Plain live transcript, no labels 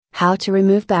How to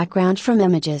remove background from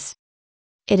images.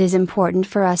 It is important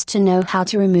for us to know how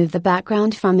to remove the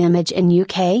background from image in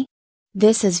UK.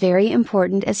 This is very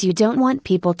important as you don't want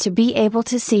people to be able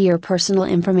to see your personal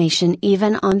information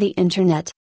even on the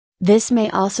internet. This may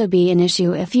also be an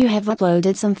issue if you have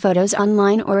uploaded some photos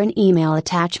online or in email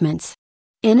attachments.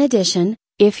 In addition,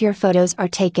 if your photos are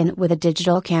taken with a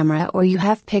digital camera or you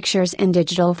have pictures in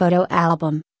digital photo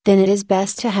album, then it is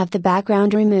best to have the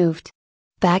background removed.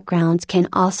 Backgrounds can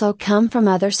also come from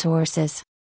other sources.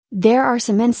 There are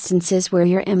some instances where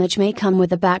your image may come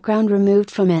with the background removed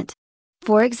from it.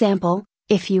 For example,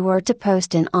 if you were to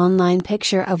post an online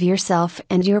picture of yourself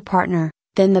and your partner,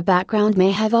 then the background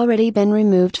may have already been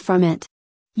removed from it.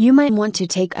 You might want to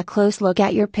take a close look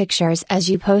at your pictures as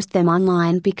you post them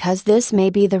online because this may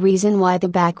be the reason why the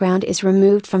background is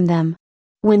removed from them.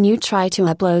 When you try to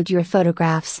upload your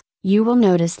photographs, you will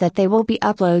notice that they will be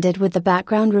uploaded with the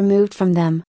background removed from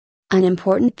them. An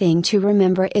important thing to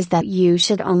remember is that you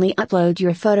should only upload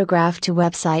your photograph to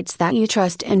websites that you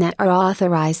trust and that are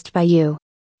authorized by you.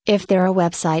 If there are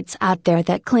websites out there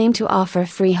that claim to offer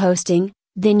free hosting,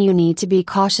 then you need to be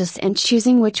cautious in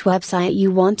choosing which website you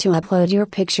want to upload your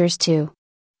pictures to.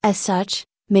 As such,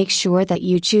 make sure that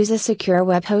you choose a secure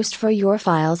web host for your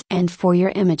files and for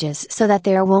your images so that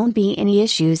there won't be any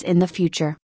issues in the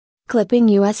future. Clipping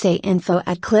USA info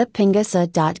at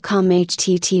clippingusa.com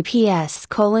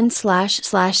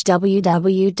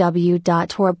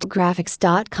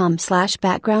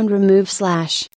https://www.orbgraphics.com/background remove/